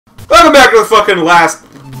Welcome back to the fucking last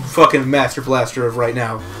fucking Master Blaster of right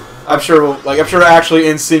now. I'm sure actually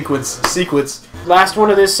in sequence. Last one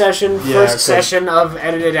of this session, first session of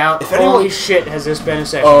edited out. Holy shit, has this been a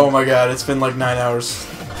session? Oh my god, it's been like 9 hours.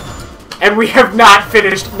 And we have not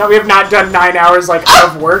finished. No, we have not done 9 hours like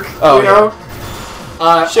of work. Oh, you know.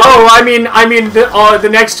 I mean, the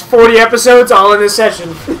next 40 episodes all in this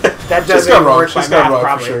session. That doesn't work by math,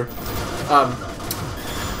 probably. For sure.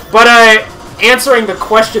 But answering the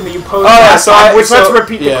question that you posed let's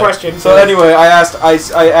repeat the question. So anyway, I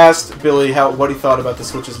asked Billy what he thought about the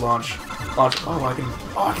Switch's launch. I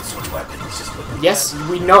can switch weapons. Yes,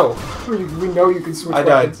 we know. We know you can switch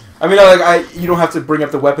weapons. Died. I mean, you don't have to bring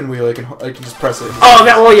up the weapon wheel. I can just press it. Oh,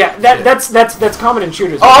 that's common in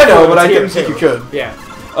shooters. Oh, I know, but I didn't think you could. Yeah.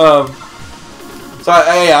 So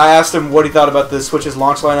I asked him what he thought about the Switch's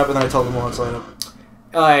launch lineup, and then I told him the launch lineup.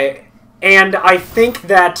 And I think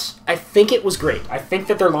it was great. I think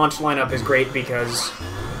that their launch lineup is great because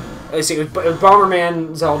let's see, it was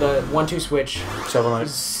Bomberman, Zelda, 1-2 Switch, Shovel Knight,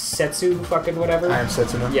 Setsu, fucking whatever. I am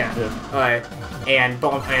Setsuna. Yeah. And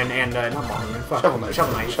not Bomberman. Fuck. Shovel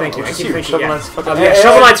Knight. Thank you. Shovel Knight's fucking.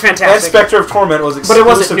 Shovel Knight's fantastic. And Spectre of Torment was exclusive but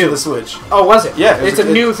it wasn't new to the Switch. Oh, was it? Yeah. It's a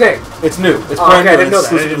new thing. It's new. It's brand new. I didn't know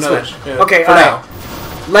that. I didn't know that. Yeah. Okay. For now.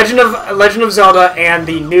 Legend of Zelda and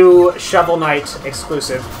the new Shovel Knight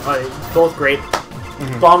exclusive, both great.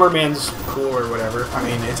 Bomberman's cool or whatever. I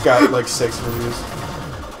mean, it's got like 6 reviews.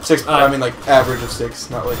 6. I mean, like average of 6,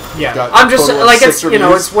 not like. Yeah. I'm just like it's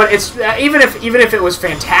even if it was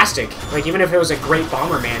fantastic, like even if it was a great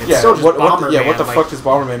Bomberman, it's still just Bomberman. What the fuck does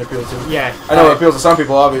Bomberman appeal to? Yeah. I know it appeals to some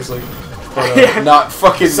people, obviously, but not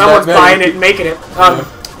fucking. Someone's buying it and making it.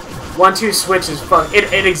 1-2 Switch is fun.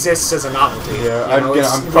 It exists as a novelty. Yeah, I'm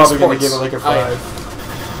probably gonna give it like a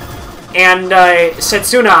 5. And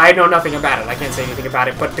Setsuna, I know nothing about it. I can't say anything about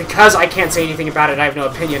it. But because I can't say anything about it, I have no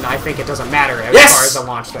opinion. I think it doesn't matter as far as a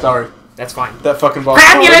launch thing. Sorry. That's fine. That fucking boss.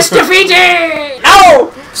 Crabulous defeated!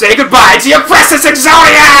 No! Say goodbye to your precious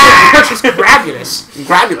Exodia! It's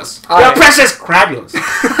Crabulous. Your precious Crabulous.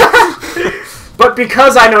 But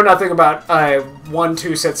because I know nothing about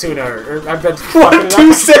 1-2 Setsuna, I've been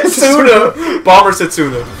 1-2 Setsuna, Bomber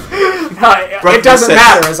Setsuna. It doesn't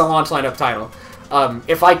matter as a launch lineup title.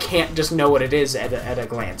 If I can't just know what it is at a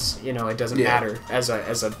glance, it doesn't matter as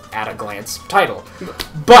a at a glance title.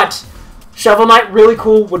 But Shovel Knight, really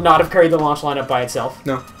cool, would not have carried the launch lineup by itself.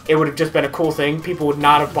 No, it would have just been a cool thing. People would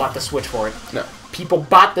not have bought the Switch for it. No. People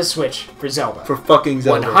bought the Switch for Zelda. For fucking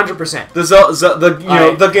Zelda. 100%.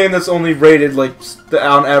 The game that's only rated like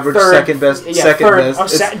on average second best. It's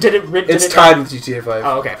tied with GTA 5.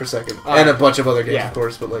 Oh, okay. For second, and a bunch of other games, of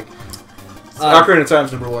course. But like, Ocarina of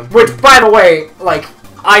Time's #1. Which, by the way, like,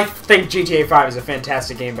 I think GTA 5 is a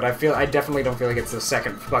fantastic game, but I definitely don't feel like it's the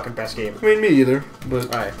second fucking best game. I mean, me either.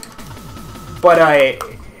 But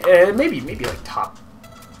maybe like top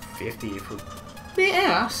 50.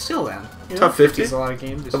 Yeah, still then. Top 50 is a lot of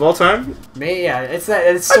games of all time. It's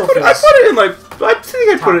still. I put it in like. I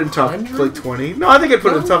think I put it in top like 20. No, I think I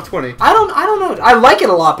put it in top 20. I don't know. I like it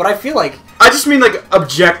a lot, but I feel like I just mean like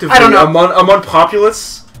objectively. I don't know. Among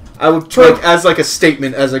populace, I would as like a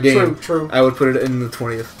statement as a game. True. I would put it in the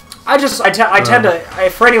 20th. I tend to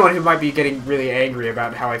for anyone who might be getting really angry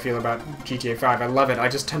about how I feel about GTA 5, I love it. I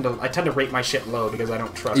tend to rate my shit low because I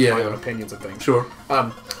don't trust my own opinions of things. Sure.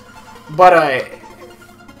 But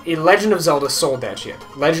Legend of Zelda sold that shit.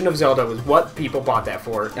 Legend of Zelda was what people bought that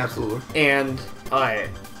for. Absolutely. And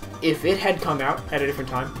if it had come out at a different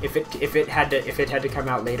time, if it had to come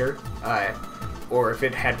out later, or if they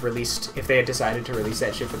had decided to release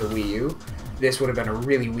that shit for the Wii U, this would have been a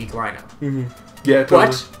really weak lineup. Mm-hmm. Yeah, totally.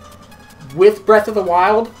 But with Breath of the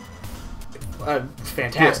Wild,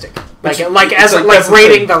 fantastic. Yeah.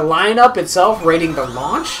 Rating the lineup itself, rating the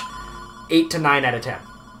launch, 8 to 9 out of 10.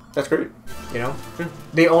 That's great.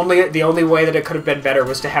 The only way that it could have been better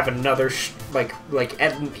was to have another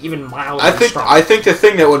even milder. I think the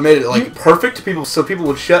thing that would have made it perfect so people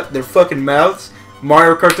would shut their fucking mouths.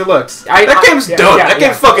 Mario Kart Deluxe. That game's done. That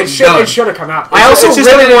game's fucking done. It should have come out. I also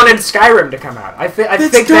really wanted Skyrim to come out. I think that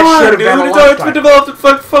should have been a long time. It's been developed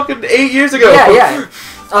fucking 8 years ago. Yeah.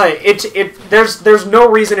 There's no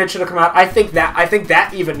reason it should have come out. I think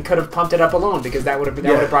that even could have pumped it up alone because that would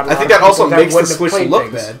have brought. I think that also makes the Switch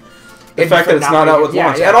look bad. The fact that it's not out with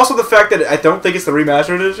launch, and also the fact that I don't think it's the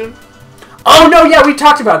remastered edition. Oh no! Yeah, we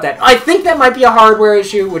talked about that. I think that might be a hardware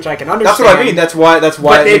issue, which I can understand. That's what I mean. That's why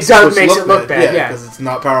but it makes it look bad. Yeah, because it's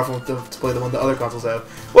not powerful to play the one the other consoles have.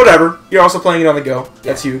 Whatever. You're also playing it on the go.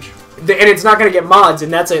 That's huge. And it's not going to get mods,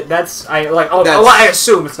 and that's it. I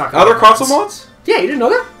assume it's not. Other console mods? Yeah, you didn't know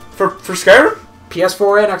that? For Skyrim?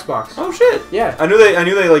 PS4 and Xbox. Oh shit! Yeah, I knew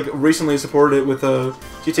they like recently supported it with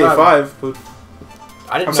GTA 5, but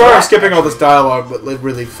I'm sorry I'm skipping all this dialogue, but it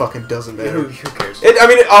really fucking doesn't matter. Who cares?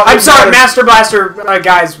 I'm sorry, Master Blaster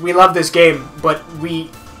guys. We love this game, but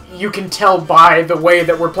you can tell by the way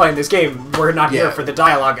that we're playing this game, we're not here for the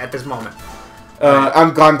dialogue at this moment.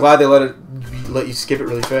 I'm glad they let you skip it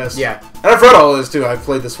really fast. Yeah, and I've read all of this too. I've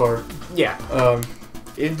played this far. Yeah.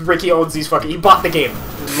 Ricky owns these fucking. He bought the game.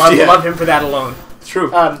 Love him for that alone. It's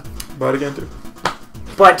true. Bought it again too.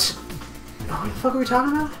 But what the fuck are we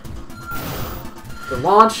talking about? The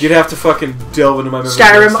launch. You'd have to fucking delve into my memory.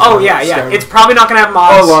 Skyrim. Oh yeah. Skyrim. It's probably not gonna have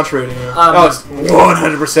mods. Oh, launch rating. Yeah. It's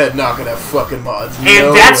 100% not gonna have fucking mods.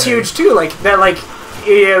 And that's huge too. Like that. Like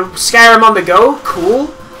Skyrim on the go.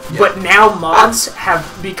 Cool. Yeah. But now mods have,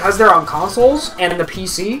 because they're on consoles and the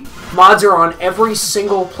PC, mods are on every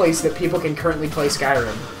single place that people can currently play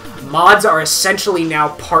Skyrim. Mods are essentially now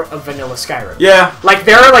part of vanilla Skyrim. Yeah. Like,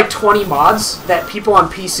 there are like 20 mods that people on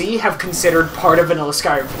PC have considered part of vanilla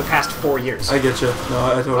Skyrim for the past 4 years. I get you. No,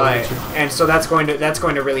 I totally get you. And so that's going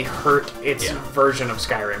to really hurt its version of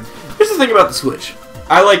Skyrim. Here's the thing about the Switch.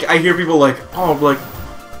 I hear people like,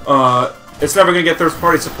 it's never gonna get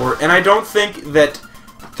third-party support, and I don't think that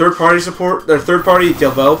third-party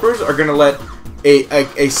developers are gonna let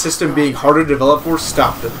a system being harder to develop for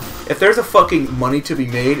stop them. If there's a fucking money to be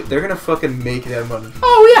made, they're gonna fucking make that money.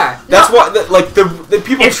 Oh yeah, that's why. The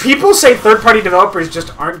people. If people say third-party developers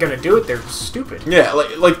just aren't gonna do it, they're stupid. Yeah,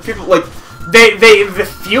 like people like the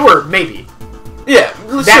fewer maybe. Yeah,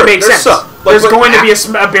 that makes sense. There's going to be a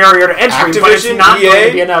barrier to entry, but it's not going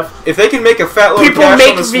to be enough. If they can make a fat load people of cash make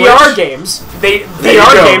on the VR Switch, games.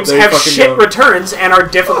 VR games have shit returns and are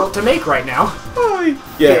difficult to make right now.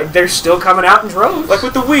 Yeah, they're still coming out in droves. Like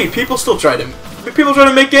with the Wii, people try to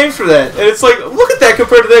make games for that, and it's like, look at that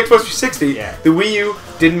compared to the Xbox 360. Yeah. The Wii U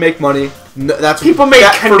didn't make money. No, people made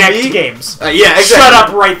Kinect games. Yeah, exactly. Shut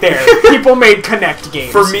up right there. People made Kinect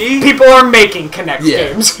games. For me, people are making Kinect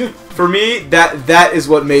games. For me, that is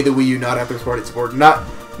what made the Wii U not have third-party support. Not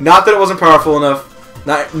that it wasn't powerful enough.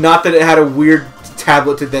 Not that it had a weird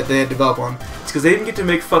tablet that they had developed on. It's because they didn't get to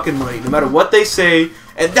make fucking money, no matter what they say,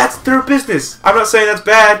 and that's their business. I'm not saying that's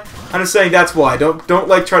bad. I'm just saying that's why. Don't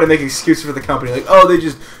like try to make excuses for the company. Like, oh, they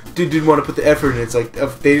just didn't want to put the effort in. It's like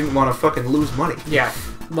they didn't want to fucking lose money. Yeah.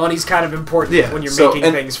 Money's kind of important when you're making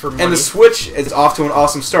things for money. And the Switch is off to an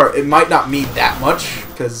awesome start. It might not mean that much,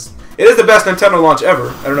 because it is the best Nintendo launch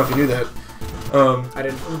ever. I don't know if you knew that. I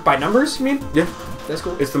didn't. By numbers, you mean? Yeah. That's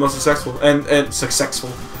cool. It's the most successful. And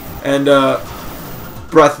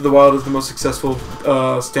Breath of the Wild is the most successful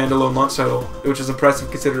standalone launch title, which is impressive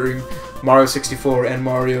considering Mario 64 and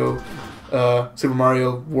Super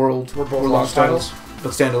Mario World were both launch titles,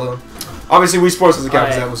 but standalone. Obviously, Wii Sports doesn't count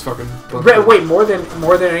because that was fucking... Wait, more than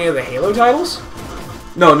any of the Halo titles?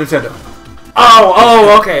 No, Nintendo.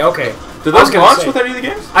 Oh, okay. Did those launch with any of the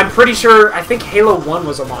games? I'm pretty sure, I think Halo 1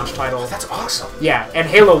 was a launch title. That's awesome. Yeah, and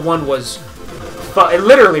Halo 1 was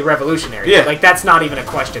literally revolutionary. Yeah. Like, that's not even a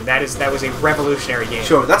question. That was a revolutionary game.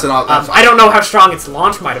 Sure, that's an awesome. I don't know how strong its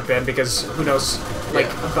launch might have been, because who knows... Like,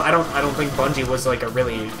 I don't think Bungie was like a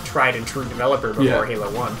really tried and true developer before Halo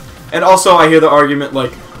 1. And also, I hear the argument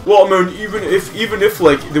like, well, I mean, even if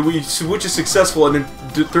like the Wii Switch is successful and then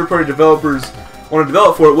third-party developers want to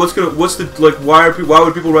develop for it, why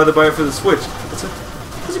would people rather buy it for the Switch? It's like,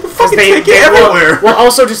 because you can fucking take it everywhere. Well,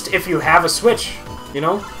 also just if you have a Switch, you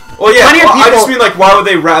know. Well, yeah. I just mean like, why would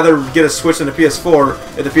they rather get a Switch than a PS4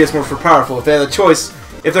 if the PS4 is more powerful? If they had a choice.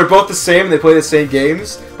 If they're both the same and they play the same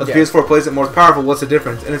games, but the PS4 plays it more powerful, what's the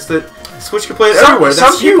difference? And it's the Switch can play it everywhere.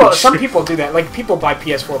 That's huge. Some people do that. Like, people buy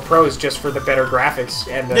PS4 Pros just for the better graphics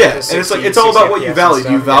and the and it's like, it's all about what you value.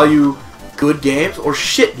 Do you value good games or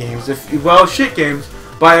shit games? If you value shit games,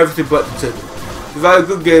 buy everything but the tip. If you value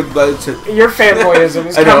good games, buy the tip. Your fanboyism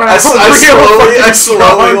is coming out. I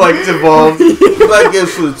slowly like devolved. You buy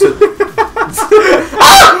games for the tip.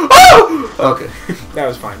 Okay. That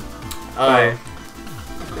was fine. I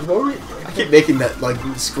keep making that like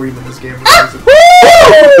scream in this game. God,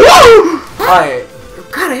 I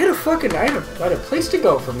had a place to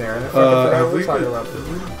go from there, and I forgot what we were talking about.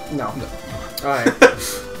 No. Alright.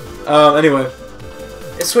 Anyway,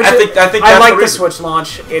 Switch. I like the Switch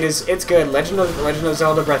launch. It's good. Legend of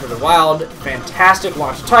Zelda: Breath of the Wild, fantastic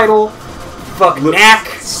launch title. Fucking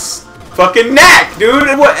knack,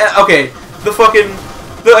 dude. What? Okay,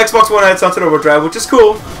 the Xbox One had Sunset Overdrive, which is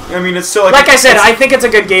cool. I mean, it's still like I said, I think it's a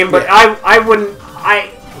good game, but I wouldn't.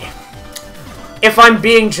 If I'm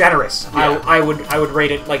being generous, I would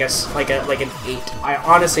rate it like an 8. I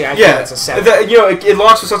honestly think it's a 7. It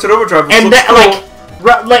launched with Sunset Overdrive, which and looks cool.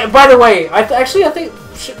 by the way, I think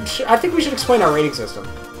I think we should explain our rating system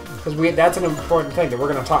because that's an important thing that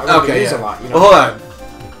we're gonna talk. Use a lot. You know? Well, hold on.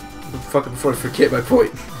 Fucking before I forget my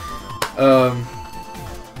point. Oh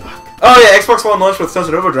yeah, Xbox One launched with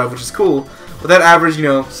Sunset Overdrive, which is cool. But that average,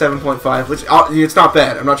 7.5, which it's not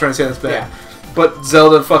bad. I'm not trying to say that's bad. Yeah. But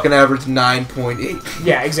Zelda fucking averaged 9.8.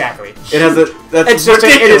 Yeah, exactly. It has that's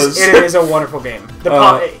ridiculous. It is a wonderful game.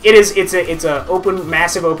 It's a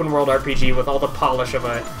massive open world RPG with all the polish of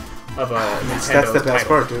a Nintendo That's the best title.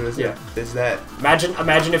 part, dude. Is that?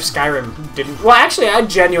 Imagine if Skyrim didn't. Well, actually, I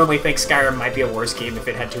genuinely think Skyrim might be a worse game if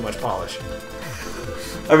it had too much polish.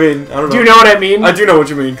 I mean, I don't know. Do you know what I mean? I do know what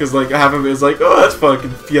you mean, because half of it is oh, that's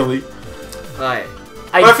fucking feely. But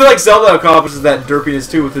I feel like Zelda accomplishes that derpiness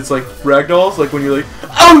too with its ragdolls, when you're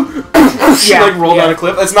roll down a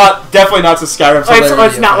cliff. It's definitely not to Skyrim.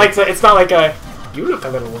 It's not like a you look a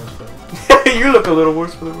little worse for the you look a little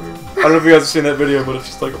worse for the wear. I don't know if you guys have seen that video, but it's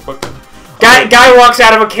just like a fucking guy walks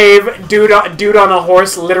out of a cave. Dude on a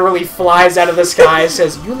horse literally flies out of the sky.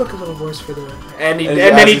 Says, "You look a little worse for the," and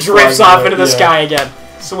then he drifts off into the sky again.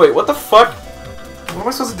 So wait, what the fuck? What am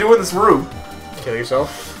I supposed to do in this room? Kill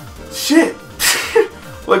yourself. Shit.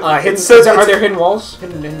 Are there hidden walls?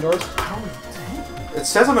 Hidden doors? It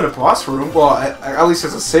says I'm in a boss room. Well, at least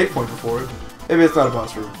there's a save point before it. Maybe it's not a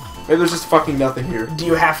boss room. Maybe there's just fucking nothing here. Do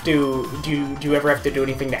you ever have to do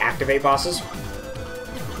anything to activate bosses?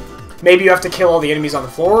 Maybe you have to kill all the enemies on the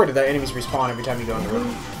floor, or do the enemies respawn every time you go in the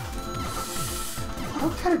room? I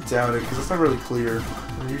kind of doubt it, because it's not really clear.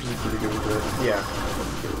 I'm usually pretty good with that. Yeah.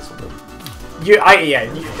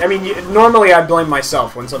 I mean, normally I blame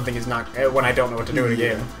myself when something is not when I don't know what to do in a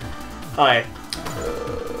game. But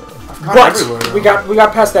we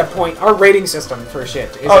got past that point. Our rating system for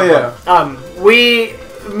shit.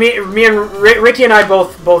 Me and Ricky and I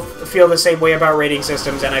both feel the same way about rating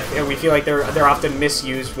systems, and we feel like they're often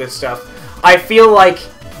misused with stuff. I feel like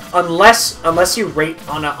unless you rate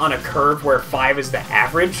on a curve where 5 is the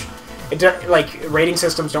average, rating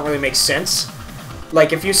systems don't really make sense.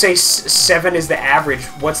 If you say 7 is the average,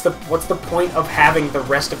 what's the point of having the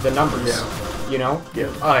rest of the numbers? Yeah. You know? Yeah.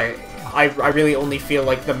 I really only feel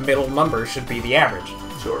like the middle number should be the average.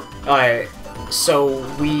 Sure. So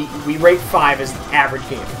we rate 5 as the average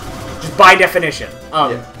game, just by definition.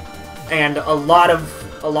 And a lot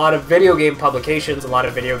of video game publications, a lot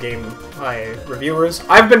of video game reviewers,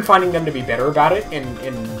 I've been finding them to be better about it in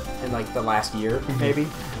the last year, maybe.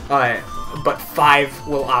 But 5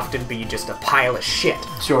 will often be just a pile of shit.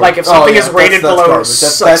 Sure. If something is rated below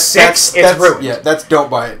 6, it's ruined. Yeah, don't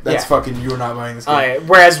buy it. That's fucking, you're not buying this game.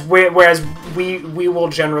 Whereas we will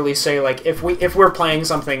generally say, if we're playing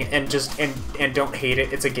something and don't hate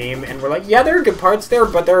it, it's a game, and we're like, yeah, there are good parts there,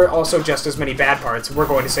 but there are also just as many bad parts, we're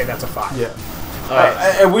going to say that's a 5. Yeah.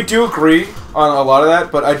 And we do agree on a lot of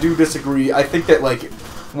that, but I do disagree. I think that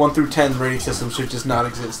 1 through 10 rating systems should just not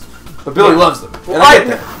exist. But Billy loves them. And I get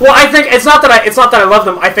that. Well, I think it's not that I love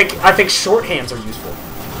them. I think shorthands are useful.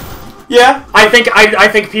 Yeah. I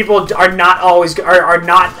think people are not always are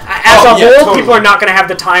not as a whole. Totally. People are not going to have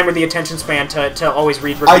the time or the attention span to always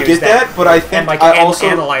read reviews. I get that, but I think also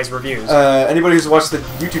analyze reviews. Anybody who's watched the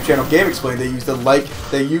YouTube channel Game Explain, they use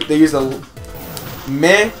they use the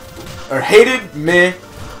meh or hated meh,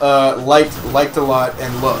 liked a lot,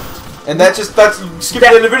 and loved. And that's skip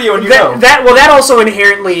it in the video and that also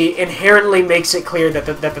inherently makes it clear that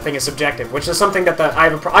the thing is subjective, which is something that I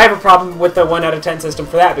have a problem with the 1 out of 10 system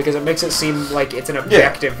for that, because it makes it seem like it's an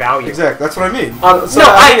objective value. Exactly, that's what I mean.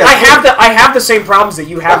 I have the same problems that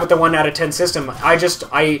you have with the 1 out of 10 system. I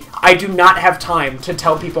do not have time to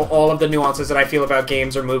tell people all of the nuances that I feel about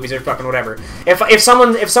games or movies or fucking whatever. If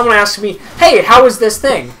someone asks me, hey, how is this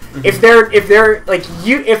thing? Mm-hmm.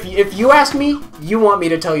 If you ask me, you want me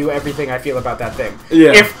to tell you everything I feel about that thing.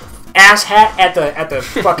 Yeah. If asshat at the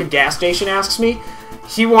fucking gas station asks me,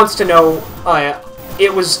 he wants to know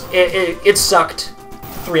it sucked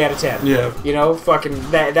 3 out of 10. Yeah. You know,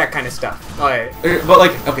 fucking that kind of stuff. But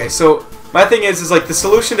okay, so my thing is the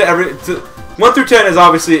solution to 1 through 10 is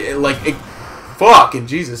obviously fucking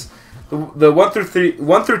Jesus. The 1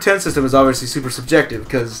 through 10 system is obviously super subjective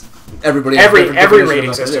because every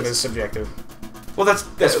rating system is subjective. Well, that's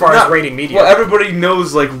as far as rating media. Well, everybody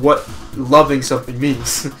knows what loving something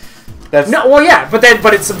means. But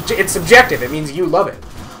it's subjective. It means you love it.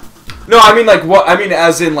 No, I mean what? I mean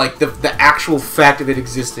as in the actual fact of it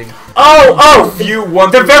existing.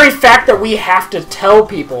 The very fact that we have to tell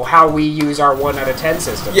people how we use our 1 out of 10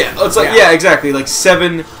 system. Yeah, it's exactly.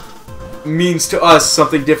 7 means to us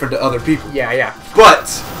something different to other people. Yeah.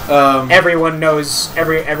 But everyone knows.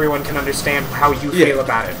 Everyone can understand how you feel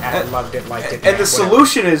about it. And loved it, liked it. And the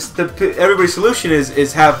solution is everybody's solution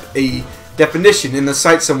is have a definition in the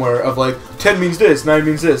site somewhere of like 10 means this, 9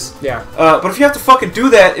 means this. Yeah. But if you have to fucking do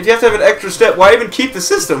that, if you have to have an extra step, why even keep the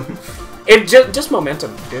system? It just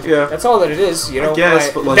momentum, dude. Yeah. That's all that it is, you know. I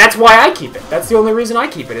guess, but like, that's why I keep it. That's the only reason I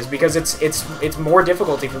keep it is because it's more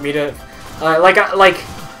difficulty for me to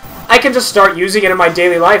I can just start using it in my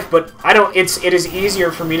daily life, but I don't. It is easier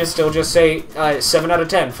for me to still just say 7 out of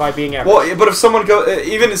 10, 5 being average. Well, but if someone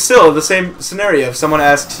even still the same scenario, if someone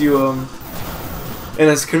asks you in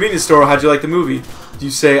a convenience store, how'd you like the movie? Do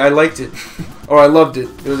you say I liked it or I loved it?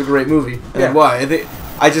 It was a great movie. And then why? I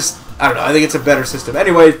don't know. I think it's a better system.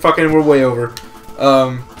 Anyway, fucking, we're way over.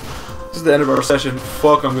 This is the end of our session.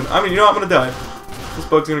 Fuck, you know what? I'm gonna die. This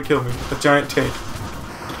bug's gonna kill me. A giant tank.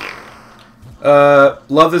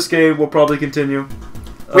 Love this game. We'll probably continue.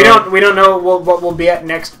 We don't know what we'll be at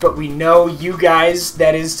next, but we know you guys.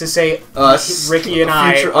 That is to say, us, Ricky and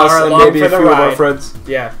I are along for the ride. Of our friends.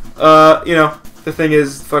 Yeah. You know, the thing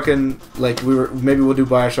is, fucking, like, maybe we'll do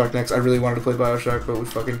BioShock next. I really wanted to play BioShock, but we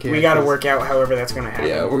fucking can't. We gotta work out however that's gonna happen.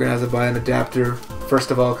 Yeah, we're gonna have to buy an adapter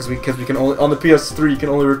first of all, because we can only on the PS3 you can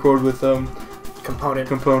only record with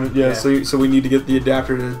component. Yeah. So we need to get the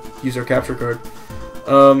adapter to use our capture card.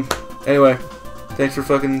 Anyway. Thanks for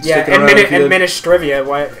fucking sticking around. And Minish Trivia.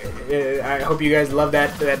 I hope you guys love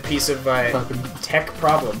that piece of tech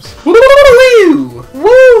problems. Woo!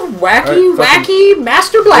 Woo! Wacky,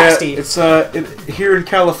 Master Blasty. Yeah, it's here in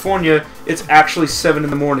California. It's actually 7 in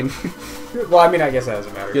the morning. Well, I mean, I guess that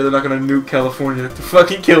doesn't matter. Yeah, they're not gonna nuke California to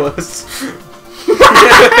fucking kill us.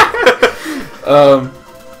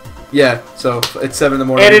 Yeah, so it's 7 in the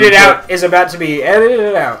morning. Edit it out is about to be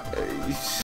edited out.